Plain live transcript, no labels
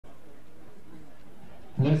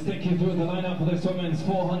Let's take you through the lineup for this women's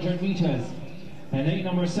 400 meters. And lane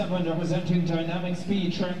number 7 representing Dynamic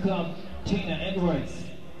Speed Track Club, Tina Edwards.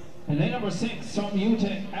 And lane number 6 from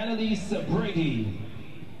UTech, Annalice Brady.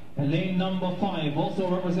 And lane number 5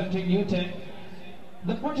 also representing UTech,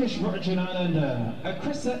 the British Virgin Islander,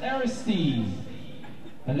 Akrisa Eristee.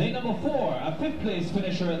 And lane number 4, a 5th place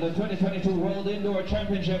finisher at the 2022 World Indoor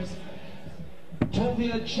Championships,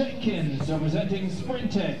 Tovea Jenkins representing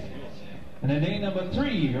SprinTec. And in lane number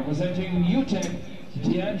 3 representing UTech,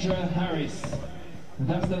 Deandra Harris.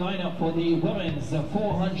 That's the lineup for the women's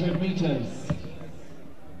 400 meters.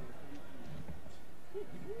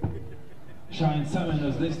 Shine Salmon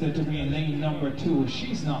was listed to be in lane number 2.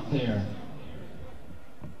 She's not there.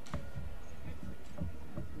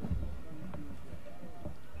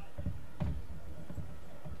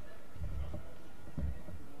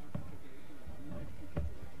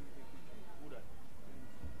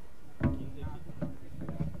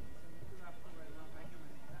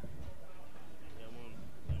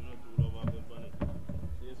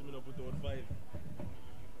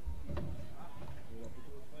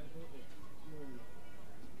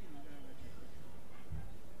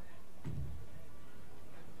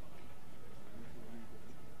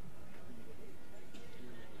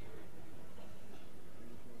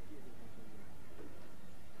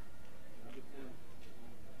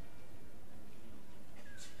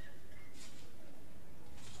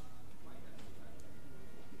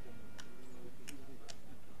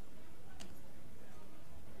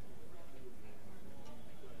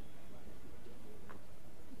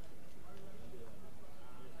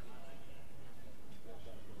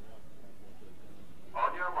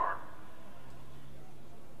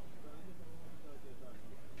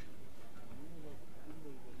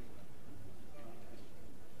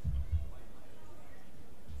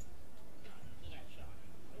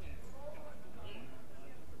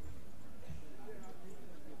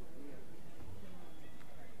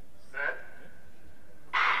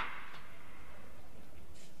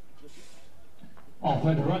 Off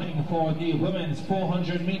and running for the women's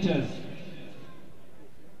 400 meters.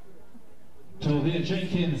 Tovea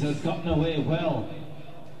Jenkins has gotten away well.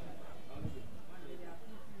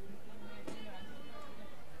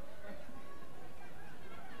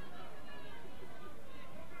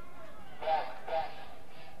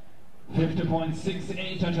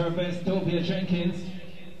 .68 at her best, Tovea Jenkins.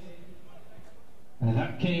 And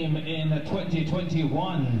that came in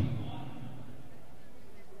 2021.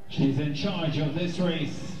 She's in charge of this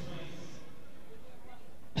race.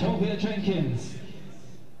 Tovea Jenkins,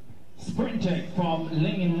 SprinTec from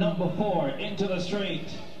lane number 4 into the straight.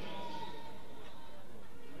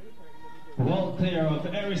 Well clear of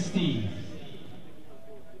Eristee.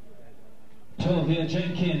 Tovea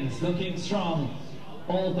Jenkins looking strong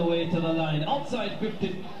all the way to the line. Outside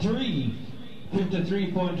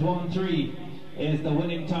 53.13 is the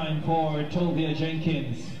winning time for Tovea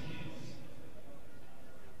Jenkins.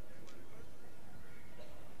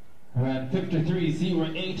 Ran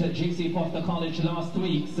 53.08 at JC Foster College last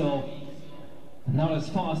week, so not as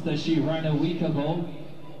fast as she ran a week ago.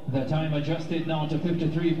 The time adjusted now to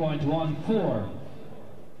 53.14 for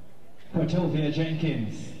Tovea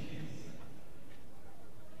Jenkins.